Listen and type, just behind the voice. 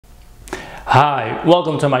Hi,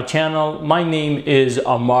 welcome to my channel. My name is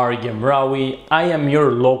aguemraouirealtor. I am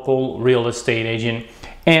your local real estate agent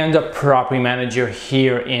and a property manager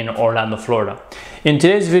here in Orlando, Florida. In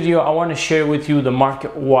today's video, I want to share with you the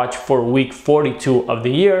market watch for week 42 of the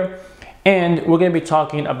year, and we're going to be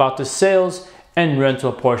talking about the sales and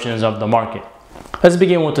rental portions of the market. Let's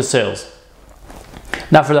begin with the sales.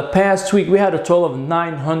 Now, for the past week, we had a total of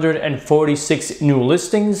 946 new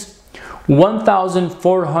listings.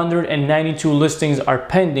 1,492 listings are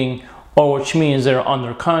pending, or which means they're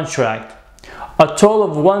under contract. A total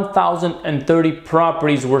of 1,030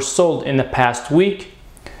 properties were sold in the past week.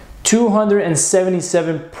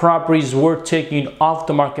 277 properties were taken off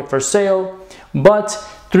the market for sale, but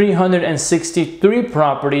 363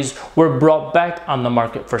 properties were brought back on the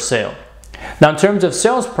market for sale. Now, in terms of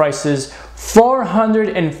sales prices,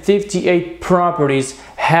 458 properties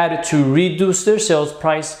had to reduce their sales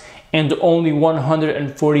price, and only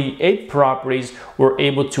 148 properties were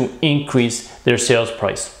able to increase their sales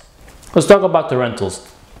price. Let's talk about the rentals.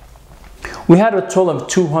 We had a total of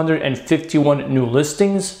 251 new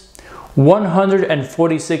listings.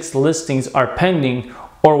 146 listings are pending,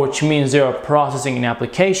 or which means they are processing an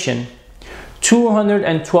application.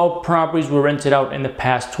 212 properties were rented out in the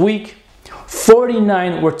past week.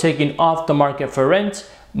 49 were taken off the market for rent,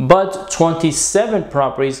 but 27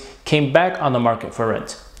 properties came back on the market for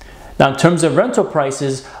rent. Now, in terms of rental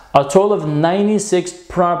prices, a total of 96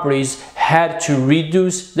 properties had to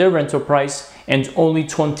reduce their rental price, and only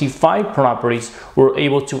 25 properties were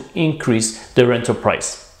able to increase their rental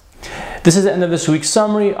price. This is the end of this week's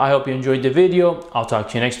summary. I hope you enjoyed the video. I'll talk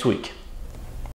to you next week.